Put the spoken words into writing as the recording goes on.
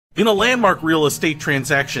In a landmark real estate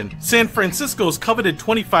transaction, San Francisco's coveted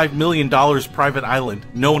 $25 million private island,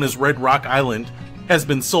 known as Red Rock Island, has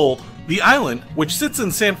been sold. The island, which sits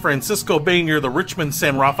in San Francisco Bay near the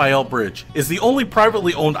Richmond-San Rafael Bridge, is the only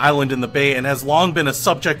privately owned island in the Bay and has long been a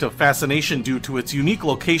subject of fascination due to its unique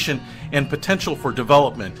location and potential for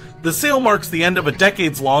development. The sale marks the end of a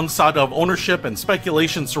decades-long saga of ownership and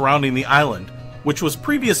speculation surrounding the island, which was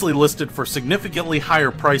previously listed for significantly higher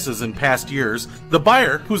prices in past years. The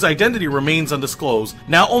buyer, whose identity remains undisclosed,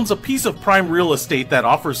 now owns a piece of prime real estate that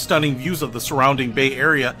offers stunning views of the surrounding Bay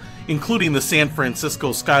Area, including the San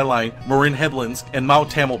Francisco skyline, Marin Headlands, and Mount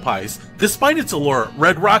Tamalpais. Despite its allure,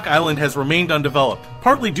 Red Rock Island has remained undeveloped,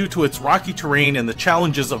 partly due to its rocky terrain and the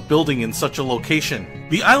challenges of building in such a location.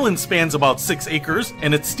 The island spans about 6 acres,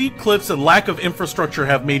 and its steep cliffs and lack of infrastructure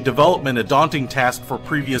have made development a daunting task for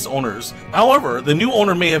previous owners. However, the new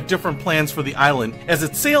owner may have different plans for the island, as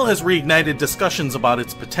its sale has reignited discussions about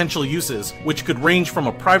its potential uses, which could range from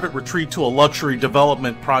a private retreat to a luxury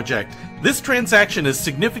development project. This transaction is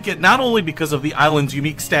significant not only because of the island's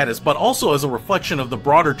unique status, but also as a reflection of the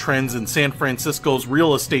broader trends in San Francisco's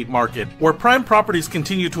real estate market, where prime properties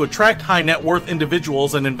continue to attract high net worth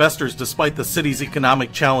individuals and investors despite the city's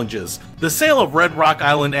economic challenges. The sale of Red Rock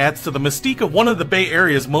Island adds to the mystique of one of the Bay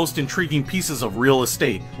Area's most intriguing pieces of real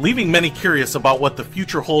estate, leaving many curious about what the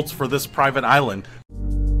future holds for this private island.